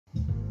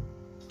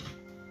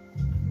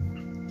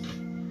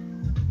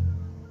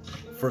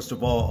First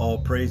of all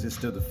praises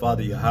to the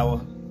Father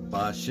Yahweh,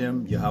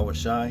 Ba'ashem Yahweh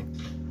Shai,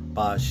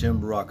 Ba'ashem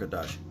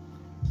Barakadash.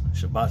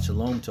 Shabbat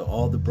Shalom to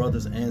all the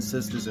brothers and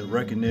sisters in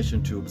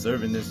recognition to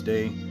observing this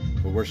day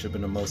for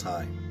worshiping the Most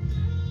High.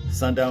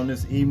 Sundown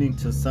this evening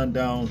to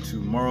sundown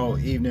tomorrow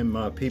evening,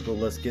 my people,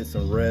 let's get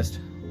some rest,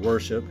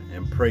 worship,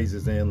 and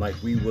praises in like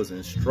we was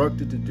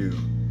instructed to do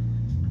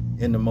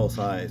in the Most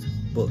High's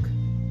book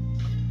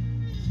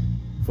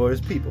for his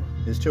people,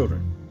 his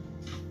children.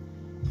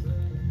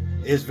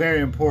 It's very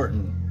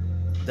important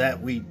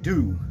that we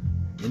do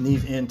in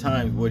these end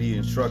times what he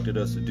instructed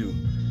us to do.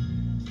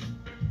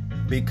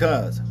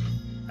 Because,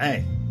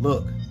 hey,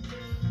 look,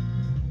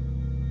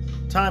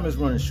 time is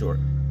running short,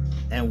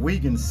 and we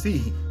can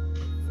see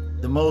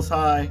the Most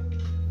High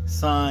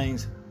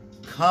signs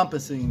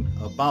compassing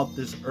about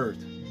this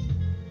earth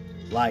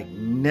like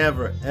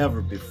never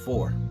ever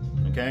before.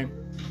 Okay?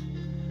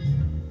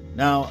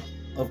 Now,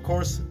 of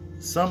course,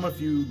 some of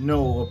you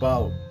know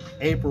about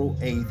April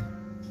 8th,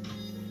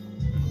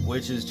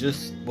 which is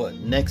just, what,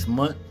 next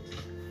month,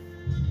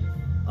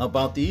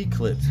 about the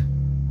eclipse.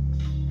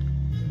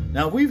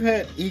 Now, we've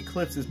had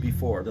eclipses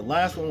before. The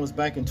last one was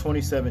back in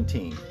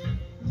 2017,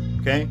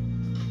 okay?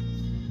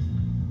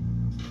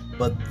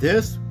 But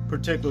this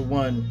particular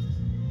one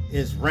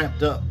is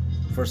ramped up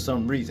for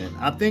some reason.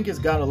 I think it's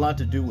got a lot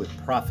to do with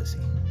prophecy,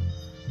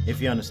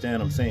 if you understand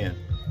what I'm saying.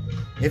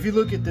 If you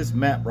look at this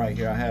map right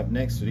here I have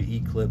next to the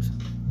eclipse,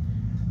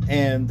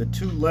 and the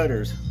two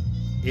letters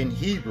in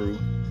Hebrew,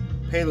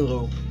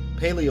 Paleo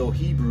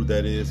Hebrew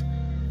that is,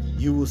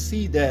 you will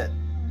see that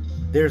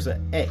there's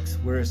an X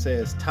where it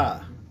says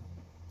Ta,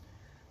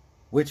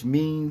 which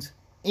means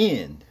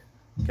end,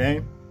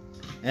 okay?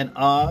 And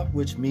Ah,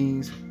 which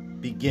means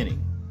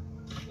beginning,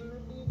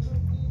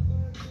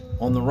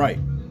 on the right,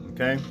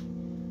 okay?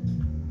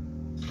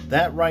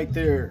 That right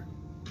there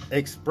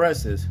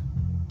expresses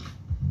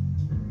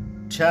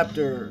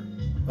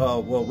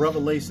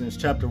Revelations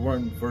chapter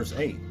 1 verse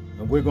 8,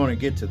 and we're going to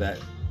get to that.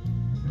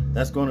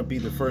 That's going to be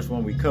the first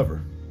one we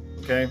cover,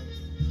 okay?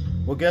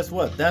 Well, guess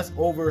what? That's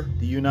over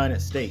the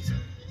United States.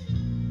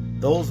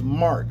 Those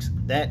marks,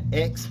 that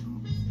X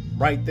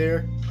right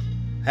there,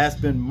 has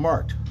been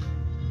marked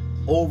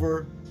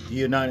over the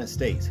United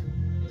States.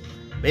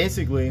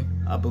 Basically,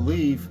 I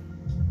believe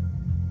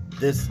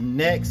this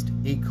next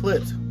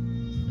eclipse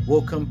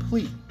will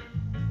complete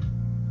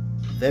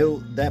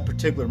that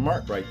particular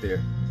mark right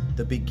there,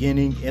 the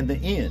beginning and the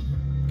end,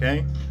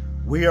 okay?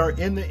 We are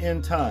in the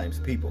end times,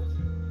 people.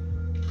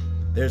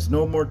 There's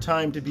no more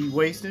time to be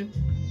wasted.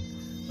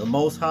 The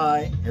Most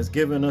High has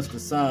given us the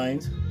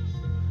signs,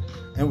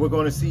 and we're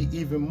going to see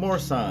even more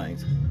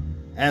signs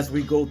as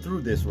we go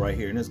through this right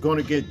here. And it's going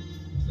to get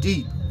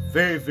deep,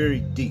 very, very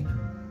deep.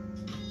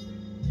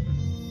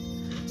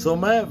 So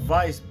my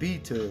advice be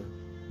to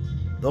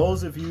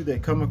those of you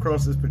that come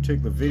across this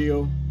particular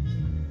video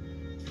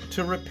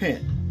to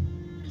repent.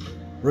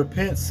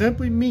 Repent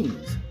simply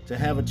means to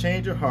have a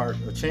change of heart,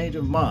 a change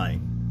of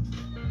mind,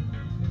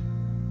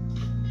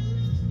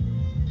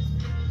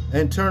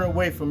 and turn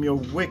away from your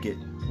wicked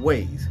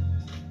ways.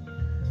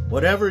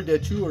 Whatever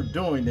that you are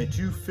doing that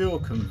you feel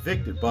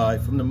convicted by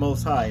from the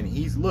Most High, and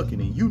he's looking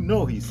and you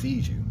know he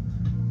sees you,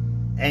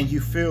 and you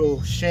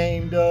feel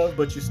shamed of,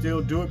 but you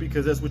still do it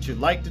because that's what you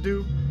like to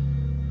do,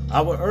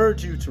 I would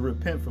urge you to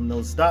repent from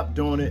those. Stop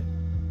doing it,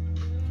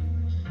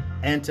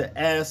 and to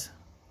ask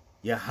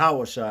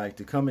Yahweh Shai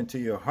to come into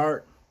your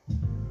heart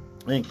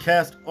and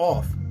cast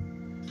off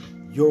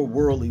your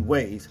worldly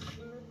ways.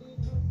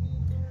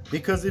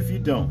 Because if you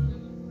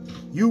don't,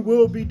 you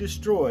will be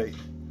destroyed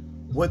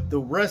with the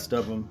rest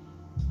of them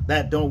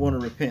that don't want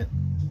to repent,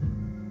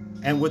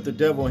 and with the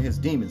devil and his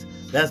demons.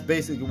 That's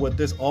basically what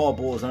this all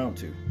boils down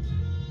to.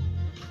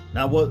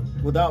 Now,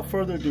 without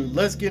further ado,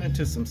 let's get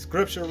into some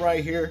scripture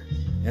right here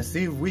and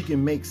see if we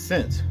can make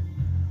sense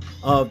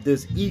of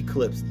this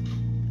eclipse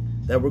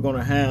that we're going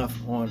to have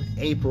on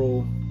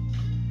April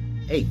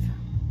 8th.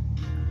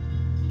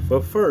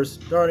 But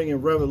first, starting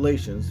in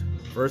Revelations,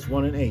 verse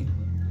 1 and 8,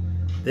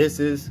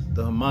 this is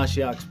the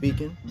Hamashiach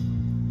speaking.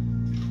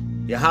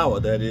 Yahweh,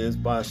 that is,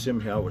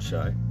 Ba'ashem Yahweh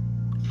Shai.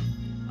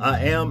 I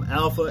am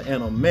Alpha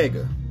and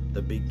Omega,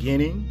 the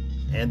beginning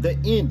and the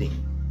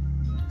ending,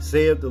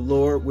 saith the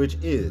Lord, which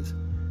is,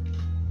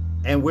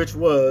 and which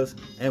was,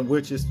 and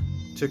which is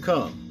to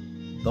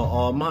come, the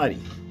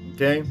Almighty.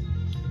 Okay?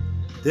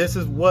 This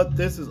is what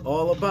this is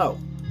all about,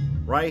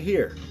 right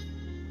here.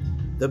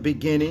 The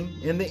beginning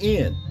and the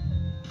end.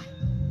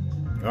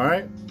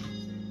 Alright?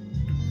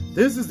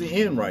 This is the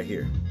end right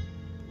here.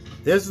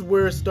 This is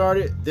where it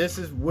started. This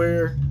is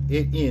where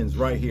it ends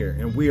right here.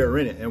 And we are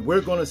in it. And we're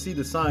going to see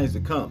the signs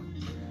to come.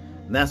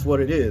 And that's what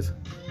it is.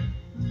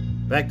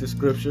 Back to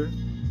scripture.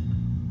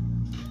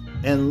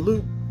 And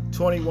Luke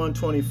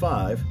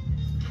 21:25.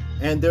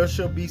 And there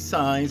shall be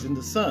signs in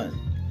the sun,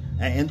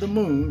 and in the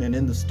moon, and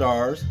in the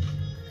stars,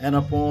 and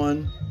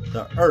upon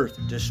the earth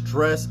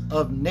distress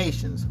of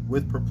nations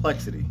with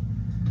perplexity,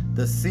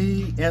 the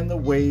sea and the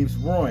waves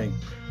roaring.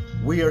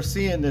 We are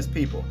seeing this,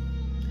 people.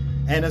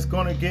 And it's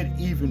going to get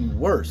even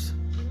worse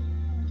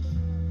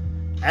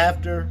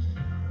after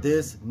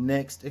this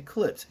next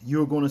eclipse.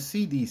 You're going to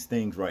see these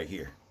things right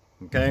here.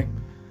 Okay.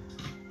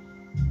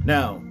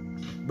 Now,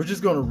 we're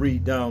just going to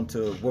read down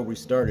to where we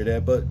started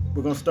at, but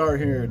we're going to start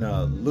here in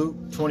Luke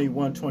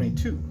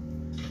 21:22.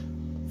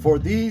 For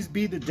these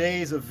be the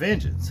days of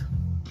vengeance,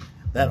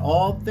 that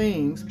all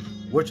things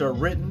which are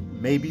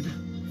written may be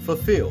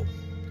fulfilled.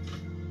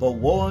 But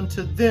woe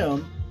unto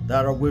them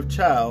that are with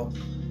child,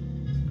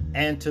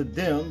 and to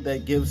them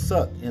that give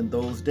suck in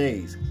those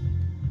days.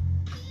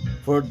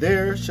 For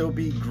there shall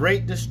be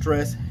great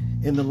distress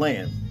in the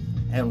land,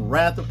 and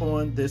wrath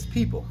upon this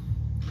people.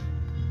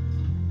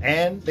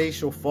 And they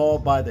shall fall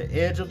by the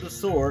edge of the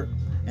sword,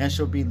 and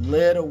shall be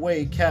led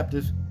away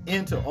captives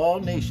into all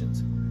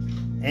nations.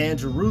 And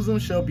Jerusalem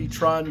shall be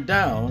trodden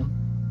down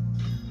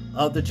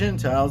of the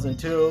Gentiles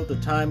until the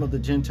time of the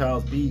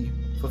Gentiles be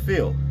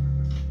fulfilled.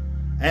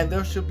 And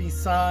there shall be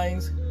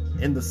signs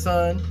in the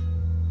sun,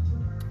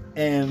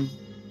 and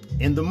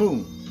in the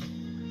moon,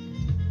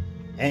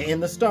 and in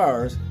the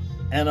stars,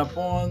 and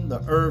upon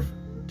the earth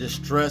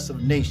distress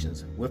of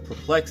nations, with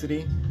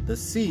perplexity, the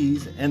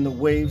seas and the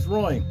waves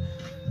roaring.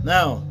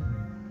 Now,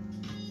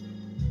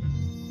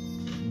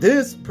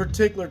 this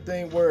particular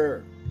thing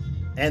where,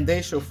 and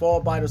they shall fall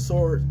by the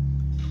sword,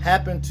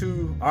 happened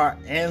to our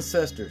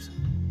ancestors.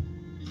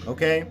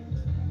 Okay?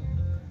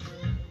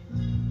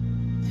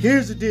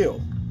 Here's the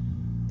deal.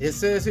 It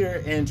says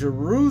here, and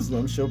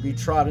Jerusalem shall be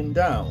trodden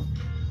down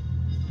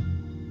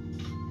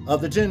of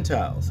the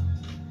Gentiles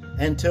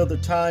until the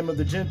time of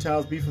the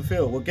Gentiles be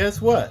fulfilled. Well, guess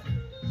what?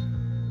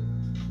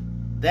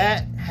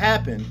 That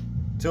happened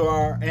to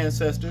our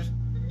ancestors,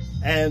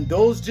 and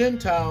those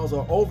Gentiles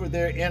are over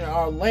there in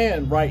our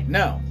land right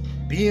now,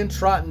 being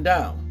trodden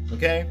down.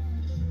 Okay?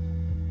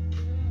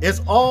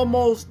 It's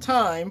almost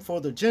time for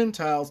the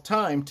Gentiles'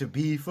 time to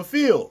be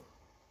fulfilled.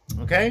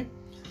 Okay?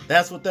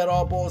 That's what that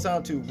all boils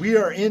down to. We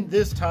are in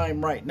this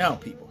time right now,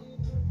 people.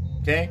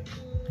 Okay?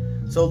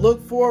 So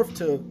look forth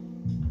to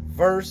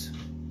verse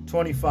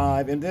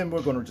 25, and then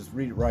we're going to just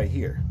read it right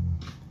here.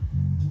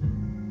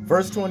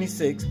 Verse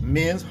 26,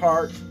 men's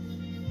hearts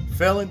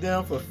failing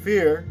them for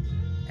fear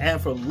and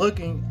for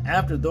looking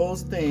after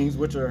those things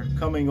which are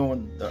coming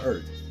on the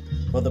earth.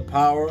 For the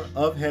power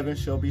of heaven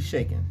shall be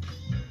shaken.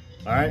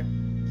 All right?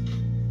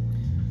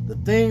 The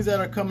things that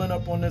are coming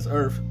up on this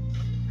earth,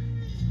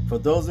 for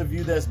those of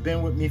you that's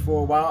been with me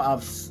for a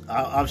while,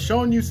 I've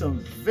shown you some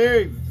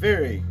very,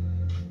 very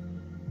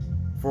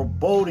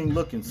foreboding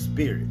looking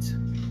spirits.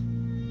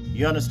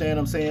 You understand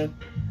what I'm saying?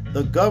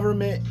 The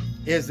government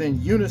is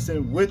in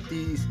unison with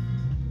these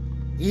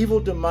evil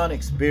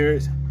demonic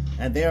spirits,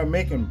 and they are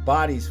making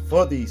bodies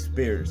for these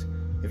spirits.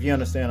 If you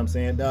understand what I'm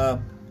saying.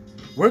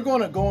 We're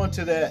going to go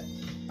into that.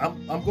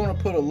 I'm going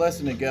to put a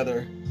lesson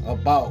together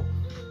about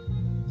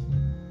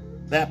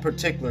that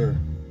particular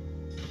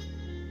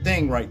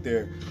thing right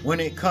there when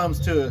it comes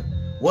to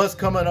what's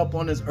coming up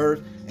on this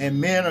earth, and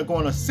men are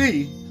going to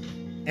see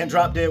and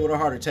drop dead with a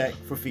heart attack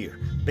for fear.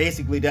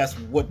 Basically, that's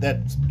what that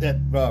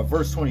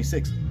verse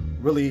 26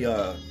 really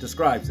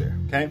describes there.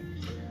 Okay,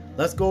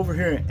 let's go over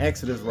here in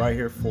Exodus right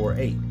here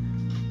 4:8,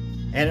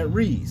 and it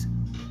reads,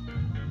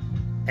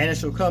 and it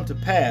shall come to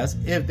pass,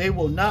 if they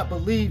will not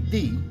believe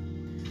thee,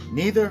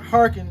 neither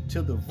hearken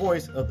to the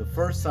voice of the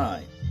first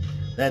sign,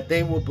 that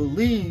they will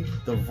believe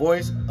the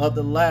voice of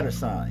the latter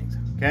signs.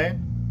 Okay,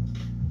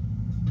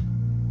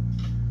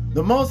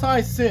 the Most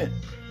High sent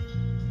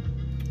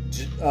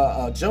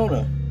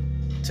Jonah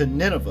to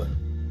Nineveh.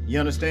 You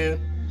understand?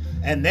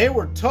 And they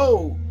were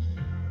told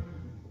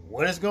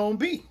what it's going to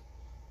be.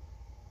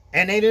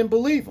 And they didn't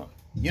believe him.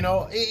 You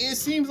know, it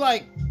seems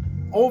like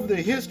over the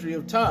history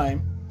of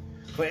time,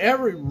 for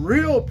every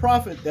real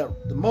prophet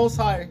that the Most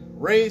High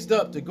raised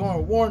up to go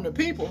and warn the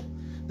people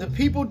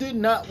did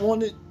not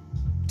want it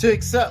to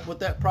accept what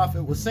that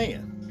prophet was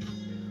saying.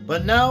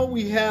 But now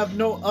we have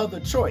no other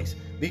choice,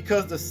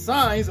 because the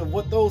signs of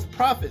what those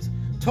prophets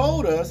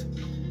told us,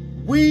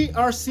 we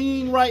are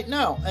seeing right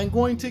now and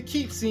going to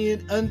keep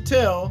seeing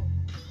until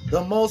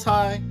the Most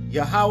High,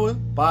 Yahweh,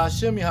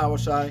 Ba'ashem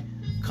Yahawashi,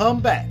 come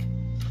back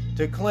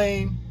to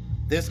claim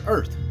this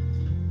earth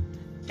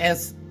and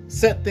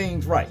set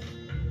things right.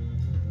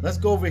 Let's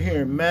go over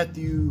here in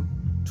Matthew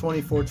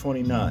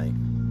 24:29.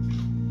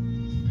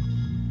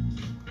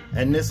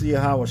 And this is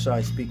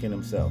Yahawashi speaking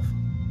himself.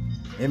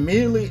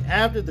 Immediately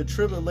after the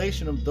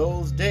tribulation of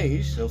those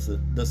days shall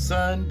the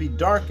sun be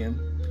darkened,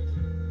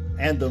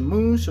 and the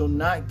moon shall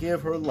not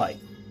give her light,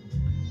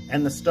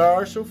 and the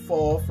stars shall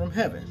fall from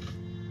heaven,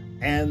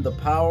 and the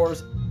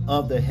powers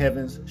of the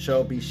heavens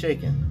shall be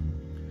shaken.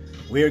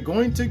 We are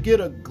going to get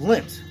a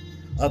glimpse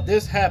of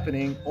this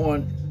happening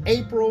on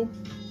April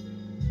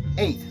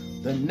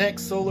 8th, the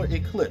next solar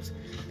eclipse,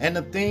 and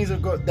the things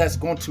that's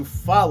going to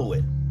follow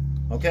it.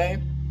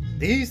 Okay?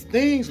 These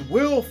things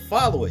will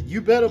follow it.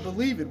 You better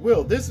believe it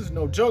will. This is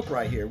no joke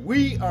right here.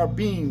 We are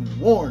being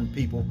warned,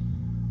 people.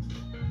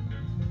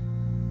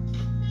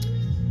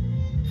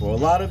 For a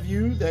lot of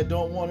you that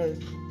don't want to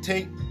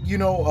take,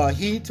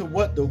 heed to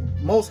what the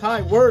Most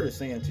High Word is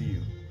saying to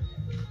you,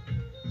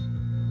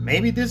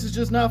 maybe this is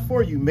just not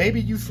for you.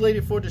 Maybe you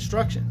slated for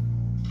destruction.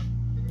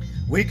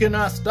 We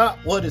cannot stop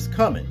what is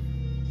coming.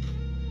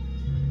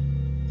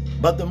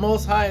 But the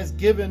Most High has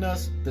given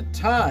us the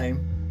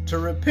time to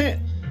repent,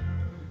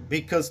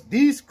 because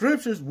these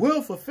scriptures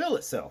will fulfill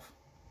itself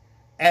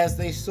as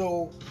they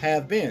so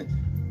have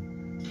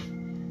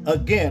been.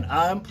 Again,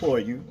 I implore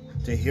you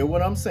to hear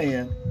what I'm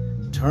saying.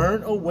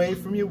 Turn away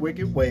from your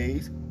wicked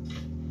ways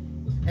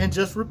and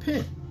just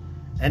repent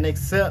and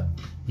accept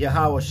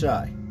Yahweh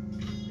Shai.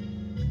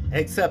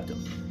 Accept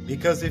him.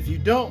 Because if you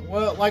don't,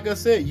 well, like I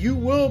said, you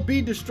will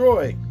be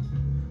destroyed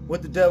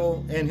with the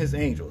devil and his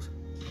angels.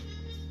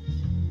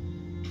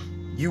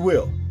 You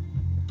will.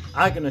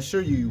 I can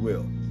assure you, you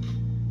will.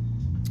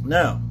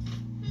 Now,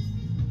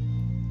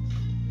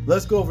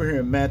 let's go over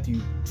here in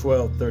Matthew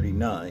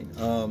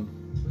 12:39.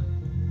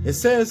 It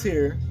says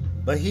here,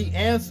 but he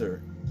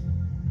answered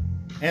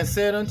and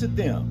said unto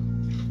them,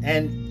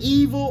 an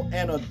evil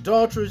and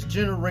adulterous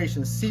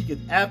generation seeketh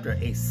after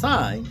a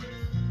sign,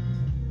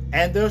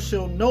 and there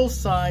shall no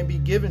sign be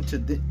given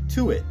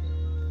to it,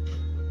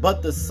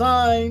 but the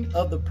sign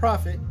of the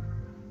prophet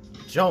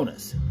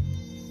Jonas.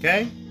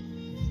 Okay?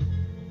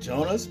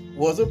 Jonas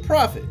was a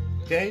prophet.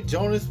 Okay?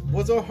 Jonas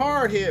was a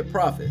hard-headed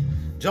prophet.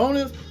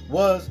 Jonas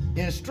was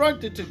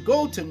instructed to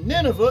go to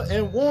Nineveh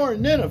and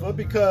warn Nineveh,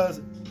 because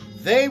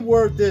they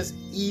were this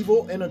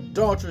evil and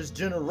adulterous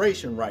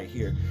generation right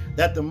here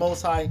that the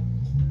Most High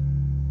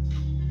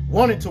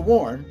wanted to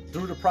warn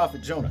through the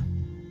prophet Jonah.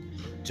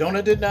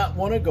 Jonah did not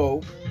want to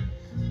go.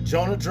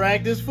 Jonah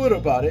dragged his foot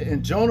about it,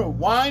 and Jonah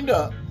wound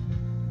up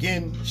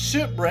getting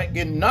shipwrecked,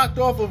 getting knocked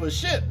off of a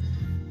ship,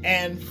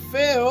 and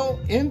fell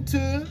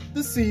into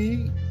the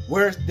sea,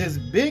 where this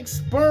big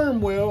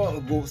sperm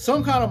whale,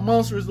 some kind of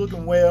monstrous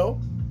looking whale,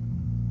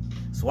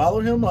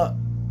 swallowed him up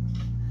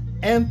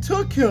and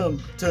took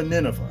him to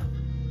Nineveh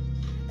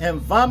and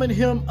vomited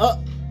him up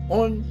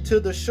onto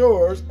the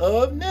shores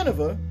of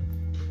Nineveh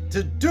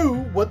to do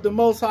what the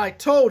Most High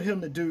told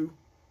him to do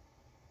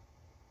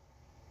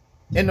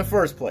in the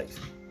first place.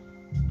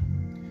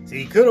 See,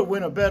 he could have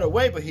went a better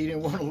way, but he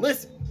didn't want to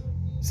listen.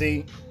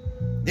 See,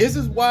 this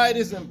is why it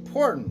is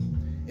important.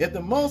 If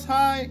the Most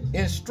High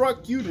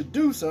instruct you to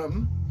do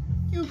something,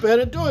 you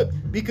better do it,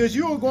 because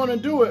you are going to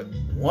do it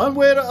one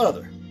way or the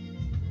other.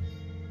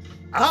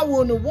 I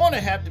wouldn't want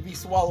to have to be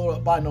swallowed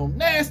up by no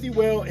nasty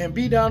whale and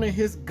be down in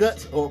his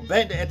guts or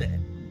back at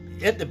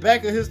the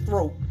back of his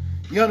throat.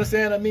 You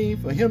understand what I mean?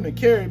 For him to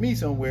carry me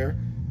somewhere.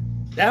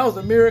 That was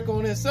a miracle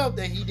in itself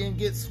that he didn't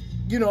get,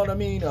 you know what I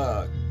mean?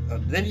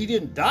 Then he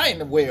didn't die in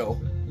the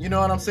whale. You know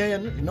what I'm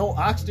saying? No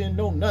oxygen,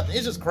 no nothing.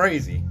 It's just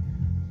crazy.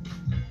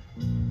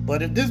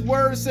 But if this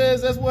word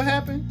says that's what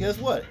happened, guess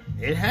what?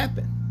 It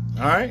happened.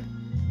 All right?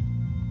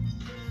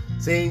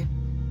 See?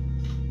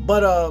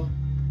 But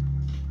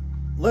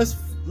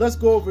let's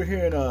go over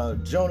here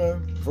in Jonah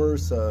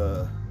verse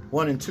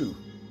 1 and 2.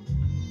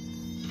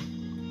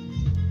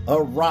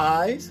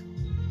 Arise,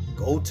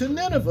 go to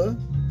Nineveh,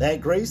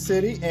 that great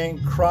city,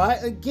 and cry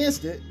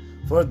against it,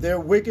 for their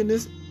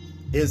wickedness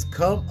is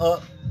come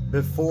up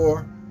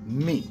before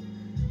me.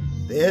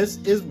 This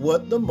is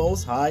what the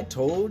Most High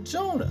told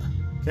Jonah.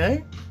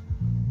 Okay?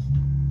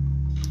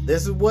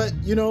 This is what,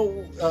 you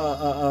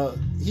know,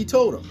 he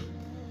told him.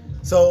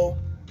 So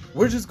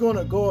we're just going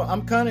to go.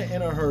 I'm kind of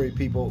in a hurry,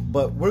 people,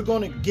 but we're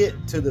going to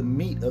get to the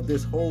meat of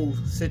this whole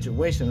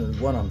situation is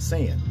what I'm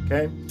saying.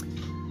 Okay?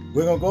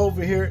 We're going to go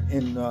over here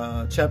in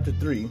chapter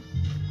 3.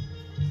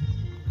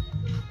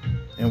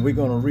 And we're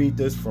going to read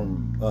this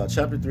from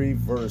chapter 3,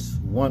 verse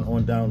 1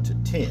 on down to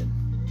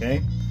 10.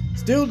 Okay?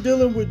 Still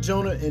dealing with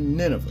Jonah in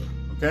Nineveh.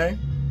 Okay?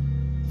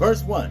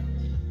 Verse 1.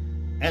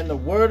 And the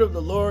word of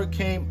the Lord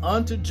came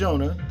unto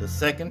Jonah the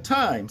second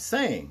time,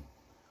 saying,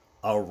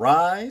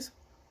 Arise,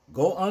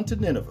 go unto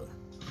Nineveh,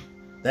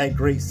 that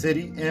great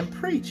city, and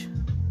preach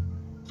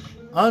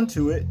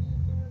unto it,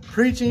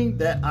 preaching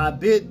that I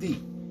bid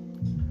thee.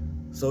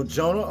 So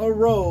Jonah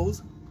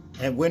arose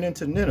and went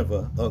into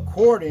Nineveh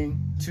according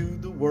to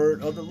the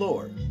word of the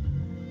Lord.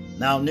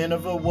 Now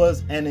Nineveh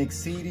was an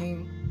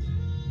exceeding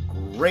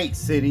great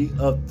city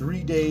of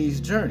 3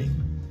 days' journey.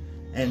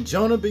 And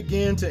Jonah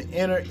began to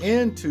enter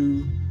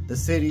into the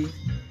city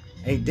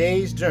a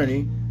day's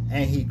journey,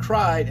 and he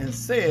cried and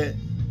said,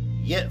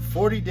 Yet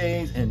 40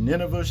 days, and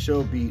Nineveh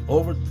shall be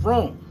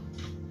overthrown.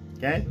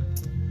 Okay?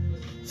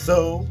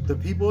 So the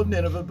people of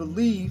Nineveh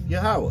believed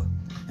Yahweh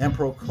and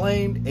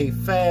proclaimed a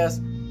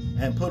fast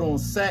and put on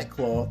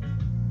sackcloth,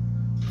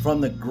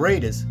 from the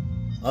greatest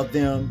of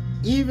them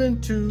even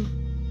to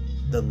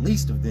the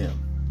least of them.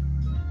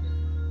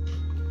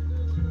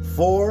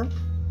 For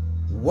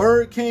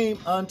word came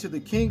unto the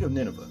king of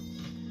Nineveh,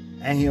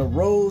 and he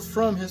arose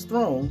from his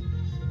throne,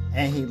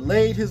 and he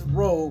laid his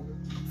robe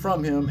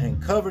from him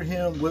and covered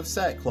him with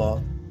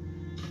sackcloth,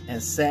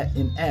 and sat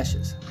in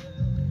ashes.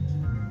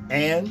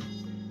 And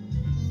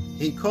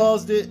he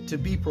caused it to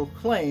be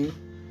proclaimed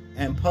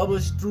and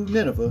published through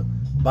Nineveh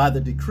by the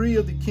decree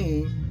of the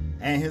king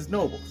and his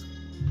nobles,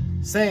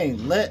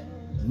 saying, Let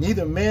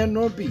neither man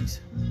nor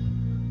beast,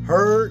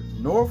 herd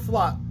nor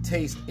flock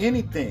taste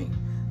anything,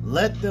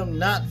 let them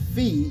not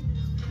feed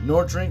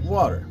nor drink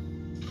water.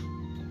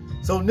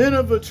 So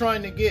Nineveh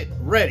trying to get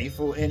ready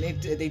for, and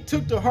they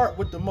took to heart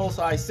what the Most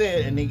High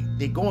said, and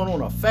they going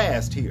on a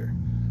fast here.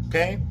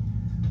 Okay,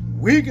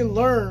 we can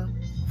learn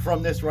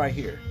from this right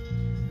here.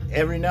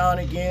 Every now and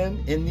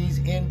again in these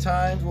end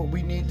times, what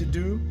we need to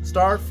do,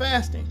 start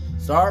fasting,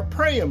 start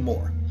praying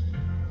more.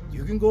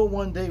 You can go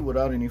one day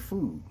without any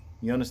food.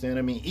 You understand what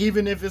I mean?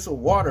 Even if it's a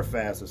water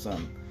fast or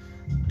something,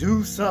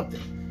 do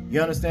something.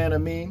 You understand what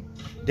I mean?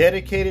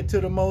 Dedicate it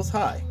to the Most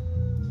High.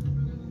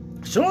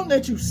 Show him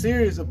that you're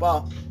serious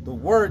about the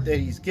word that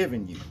he's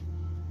given you.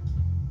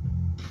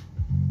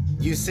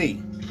 You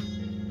see,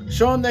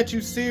 show him that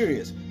you're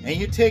serious and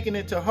you're taking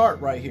it to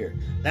heart right here.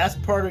 That's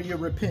part of your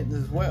repentance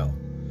as well.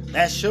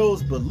 That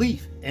shows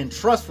belief and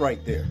trust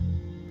right there.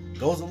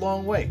 Goes a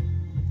long way.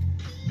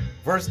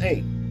 Verse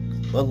 8.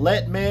 But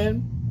let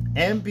man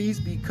and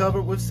beast be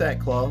covered with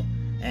sackcloth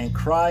and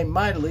cry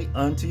mightily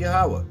unto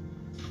Yahweh.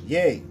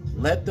 Yea,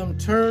 let them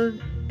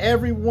turn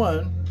every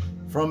one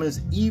from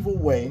his evil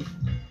way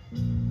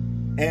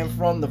and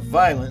from the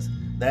violence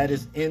that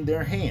is in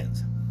their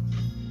hands.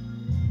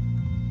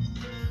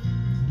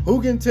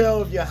 Who can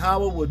tell if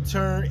Yahweh would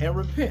turn and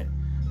repent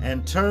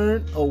and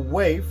turn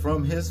away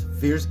from his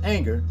fierce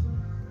anger,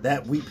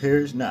 that we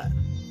perish not?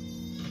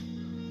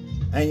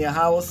 And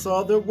Yahweh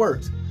saw their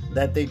works,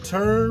 that they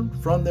turned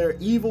from their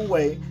evil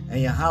way,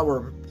 and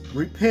Yahweh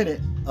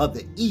repented of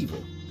the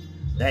evil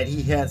that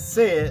he had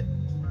said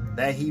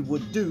that he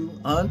would do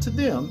unto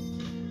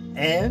them,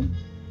 and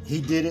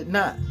he did it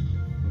not.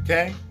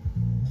 Okay?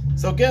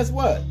 So guess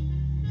what?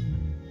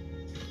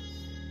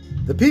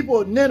 The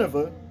people of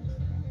Nineveh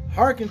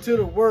hearkened to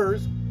the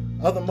words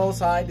of the Most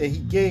High that he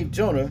gave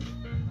Jonah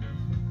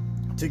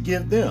to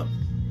give them.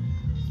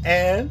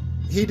 And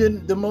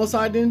the Most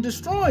High didn't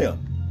destroy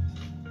them.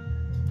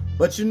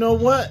 But you know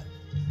what?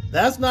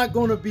 That's not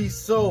going to be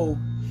so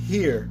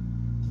here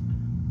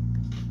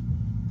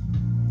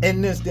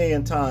in this day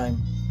and time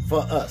for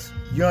us.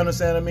 You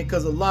understand what I mean?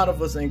 Because a lot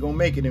of us ain't going to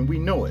make it, and we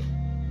know it.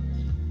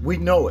 We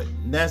know it.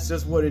 And that's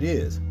just what it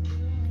is.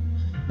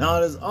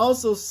 Now, it is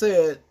also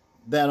said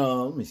that,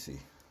 let me see.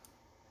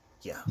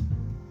 Yeah.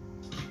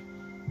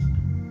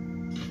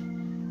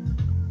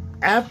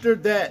 After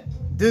that,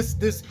 this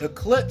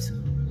eclipse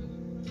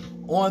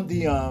on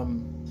the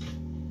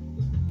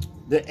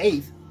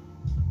 8th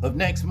of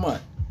next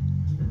month,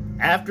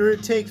 after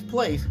it takes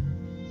place,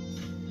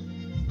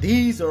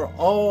 these are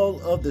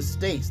all of the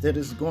states that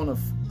is going to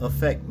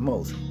affect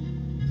most.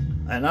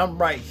 And I'm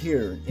right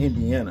here in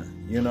Indiana,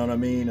 you know what I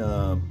mean,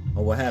 or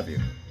what have you.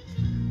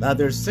 Now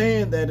they're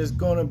saying that it's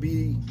going to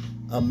be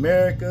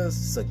America's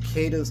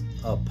cicadas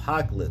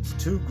apocalypse.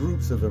 Two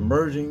groups of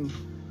emerging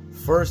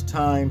first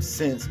time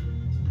since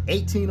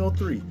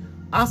 1803.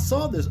 I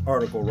saw this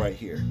article right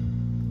here.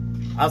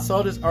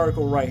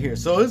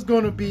 So it's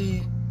going to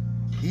be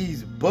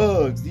these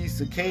bugs, these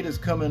cicadas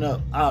coming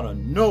up out of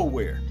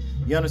nowhere.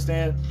 You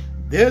understand?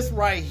 This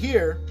right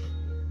here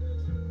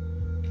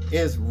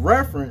is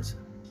reference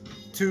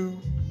to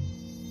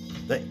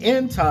the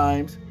end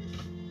times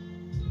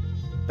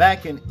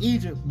back in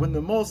Egypt when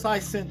the Most High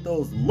sent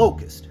those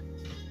locusts.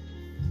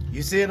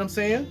 You see what I'm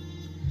saying?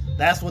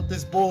 That's what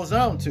this boils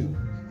down to.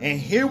 And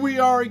here we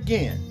are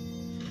again,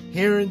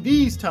 here in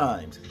these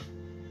times.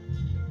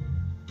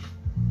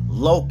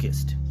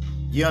 Locust.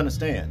 You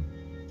understand?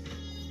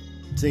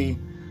 See,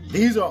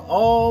 these are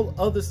all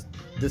of the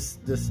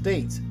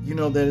states, you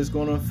know, that is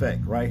going to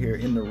affect right here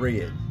in the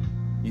red.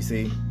 You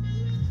see?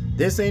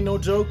 This ain't no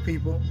joke,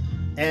 people.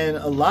 And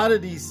a lot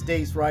of these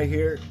states right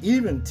here,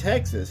 even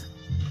Texas,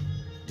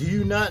 do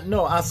you not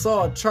know? I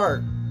saw a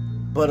chart,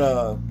 but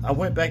I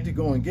went back to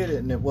go and get it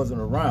and it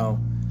wasn't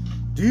around.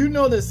 Do you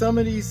know that some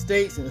of these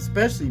states, and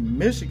especially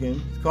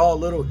Michigan, is called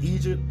Little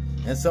Egypt,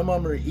 and some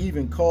of them are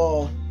even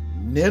called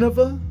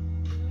Nineveh?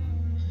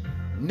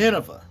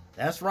 Nineveh,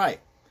 that's right.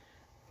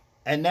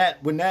 And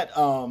that when that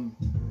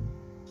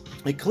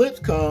eclipse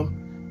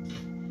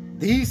come,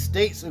 these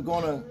states are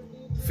going to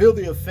feel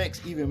the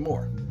effects even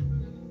more.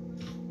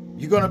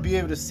 You're going to be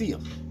able to see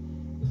them.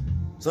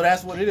 So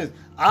that's what it is.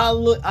 I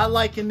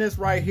liken this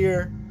right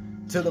here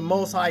to the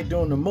Most High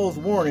doing the most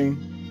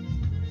warning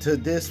to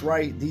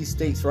these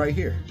states right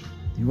here.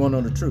 You want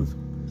to know the truth?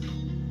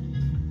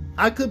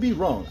 I could be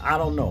wrong. I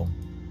don't know.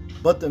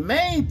 But the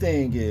main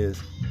thing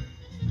is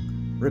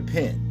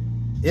repent.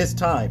 It's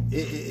time.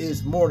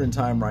 It's more than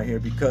time right here,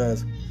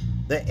 because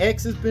the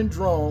X has been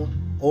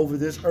drawn over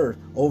this earth,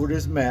 over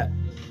this map,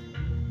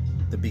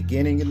 the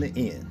beginning and the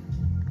end.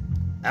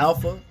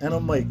 Alpha and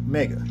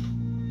Omega.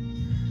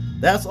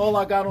 That's all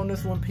I got on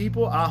this one,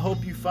 people. I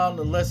hope you found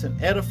the lesson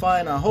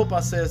edifying. I hope I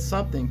said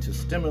something to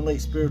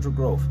stimulate spiritual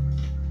growth.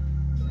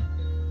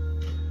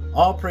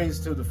 All praise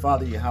to the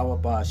Father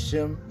Yahweh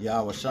Ba'ashem,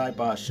 Yahweh Shai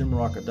Ba'ashem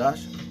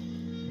Rakadash.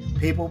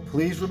 People,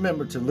 please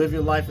remember to live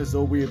your life as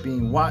though we are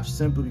being watched,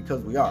 simply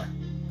because we are.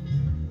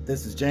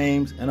 This is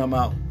James, and I'm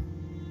out.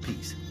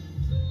 Peace.